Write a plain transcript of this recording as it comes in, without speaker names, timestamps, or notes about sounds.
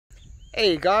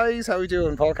Hey guys, how we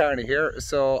doing? Paul Carney here.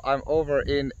 So I'm over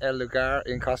in El Lugar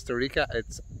in Costa Rica.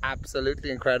 It's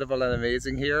absolutely incredible and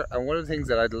amazing here. And one of the things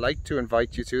that I'd like to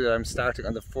invite you to that I'm starting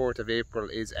on the 4th of April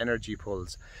is energy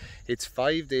pulls. It's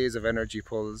 5 days of energy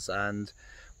pulls. And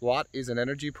what is an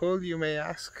energy pull, you may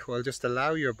ask? Well, just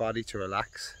allow your body to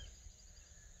relax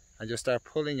and just start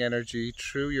pulling energy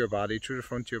through your body, through the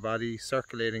front of your body,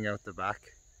 circulating out the back.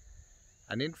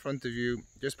 And in front of you,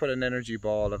 just put an energy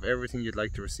ball of everything you'd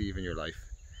like to receive in your life.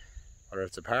 Whether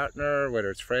it's a partner, whether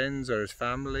it's friends, whether it's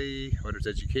family, whether it's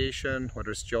education,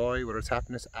 whether it's joy, whether it's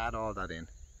happiness, add all that in.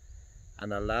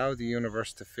 And allow the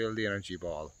universe to fill the energy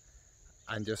ball.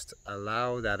 And just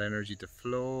allow that energy to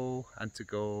flow and to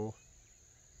go.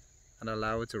 And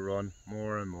allow it to run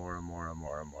more and more and more and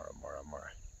more and more and more and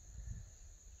more.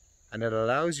 And it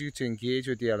allows you to engage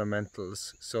with the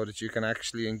elementals so that you can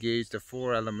actually engage the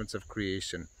 4 elements of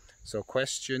creation. So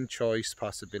question, choice,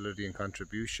 possibility and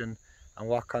contribution. And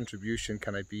what contribution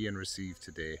can I be and receive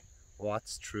today?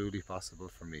 What's truly possible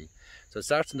for me? So it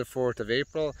starts on the 4th of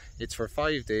April. It's for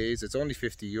 5 days. It's only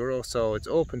 €50, so it's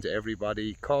open to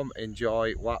everybody. Come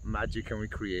enjoy. What magic can we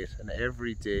create? And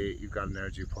every day you've got an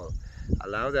energy pull.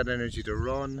 Allow that energy to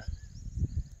run.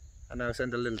 And now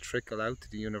send a little trickle out to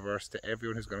the universe, to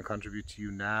everyone who's going to contribute to you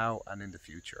now and in the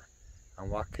future. And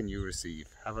what can you receive?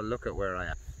 Have a look at where I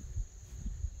am.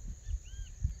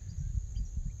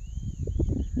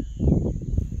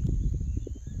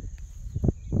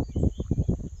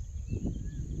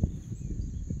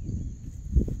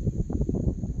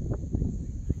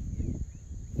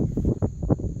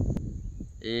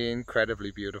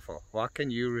 Incredibly beautiful. What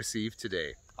can you receive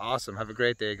today? Awesome. Have a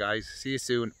great day, guys. See you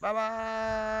soon. Bye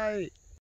bye.